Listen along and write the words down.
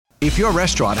If your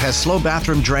restaurant has slow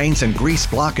bathroom drains and grease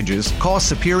blockages, call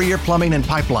Superior Plumbing and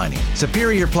Pipelining.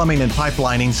 Superior Plumbing and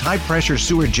Pipelining's high-pressure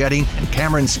sewer jetting and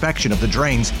camera inspection of the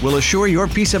drains will assure your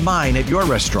peace of mind at your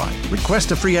restaurant.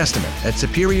 Request a free estimate at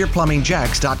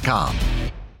SuperiorPlumbingJacks.com.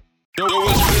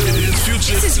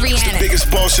 This is Rihanna. It's the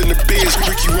biggest boss in the biz,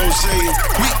 Ricky Rose.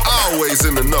 We always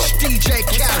in the know. DJ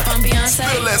Khaled. I'm Beyonce.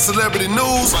 Feel that celebrity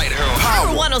news right here on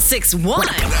Power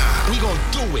 106.1. We gonna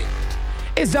do it.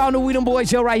 It's all new We Them Boys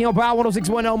show right here on Power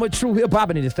 106.1 on True Hip Hop,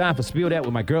 and it is time for Spill That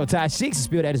with my girl Ty Sheeks.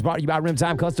 Spill That is brought to you by Rim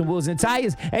Time Custom Wheels and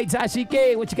Tires. Hey Ty Sheek,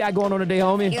 what you got going on today,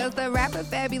 homie? Yo, the rapper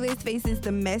Fabolous faces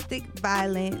domestic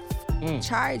violence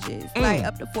charges, like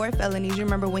up to 4 felonies. You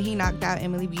remember when he knocked out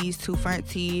Emily B's 2 front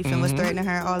teeth and was threatening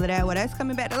her, all of that? Well, that's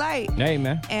coming back to light. Hey,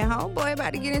 man. And homeboy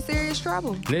about to get in serious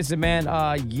trouble. Listen, man,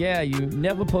 you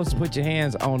never supposed to put your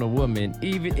hands on a woman,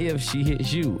 even if she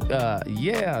hits you.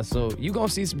 So you gonna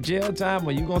see some jail time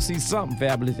or you gonna see something,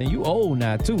 Fabolous, and you old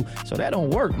now, too, so that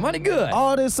don't work. Money good.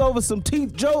 All this over some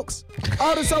teeth jokes.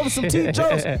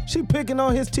 She picking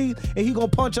on his teeth, and he gonna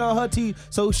punch on her teeth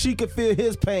so she can feel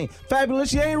his pain.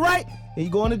 Fabolous, you ain't right, and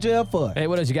you going to jail for it. Hey,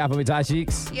 what else you got for me, Ty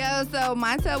Sheeks? Yo, so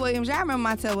Montel Williams, y'all remember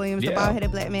Montel Williams, the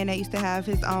bald-headed black man that used to have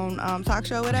his own talk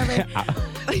show, whatever?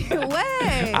 What?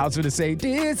 I was going to say,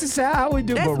 this is how we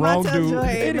do, That's but wrong Montel dude.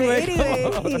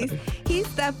 Anyways, he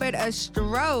suffered a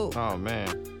stroke. Oh,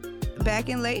 man. Back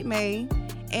in late May.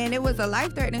 And it was a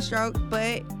life-threatening stroke,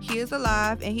 but he is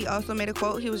alive. And he also made a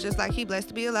quote. He was just like, he blessed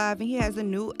to be alive, and he has a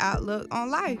new outlook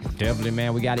on life. Definitely,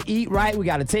 man. We got to eat right. We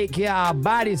got to take care of our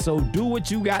body. So do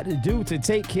what you got to do to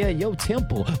take care of your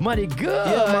temple. Money good.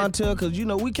 Yeah, Montel, because,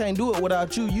 we can't do it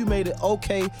without you. You made it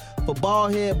okay for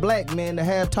bald-head black men to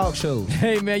have talk shows.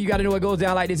 Hey, man, you got to know it goes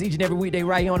down like this each and every weekday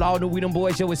right here on the all-new We Them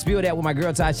Boys show. With Spill That with my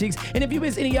girl, Ty Sheeks. And if you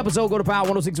miss any episode, go to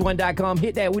power1061.com,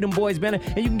 hit that We Them Boys banner,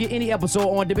 and you can get any episode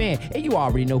on demand. And you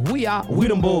already know who we are. We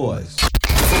Them Boys.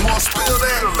 For more Spill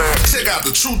That, check out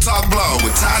the True Talk blog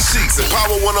with Ty Sheeks at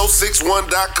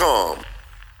power1061.com.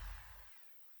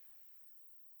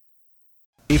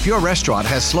 If your restaurant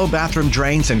has slow bathroom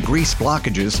drains and grease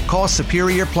blockages, call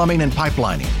Superior Plumbing and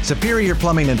Pipelining. Superior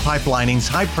Plumbing and Pipelining's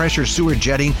high-pressure sewer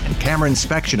jetting and camera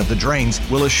inspection of the drains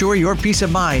will assure your peace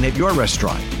of mind at your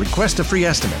restaurant. Request a free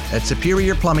estimate at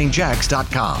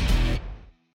SuperiorPlumbingJacks.com.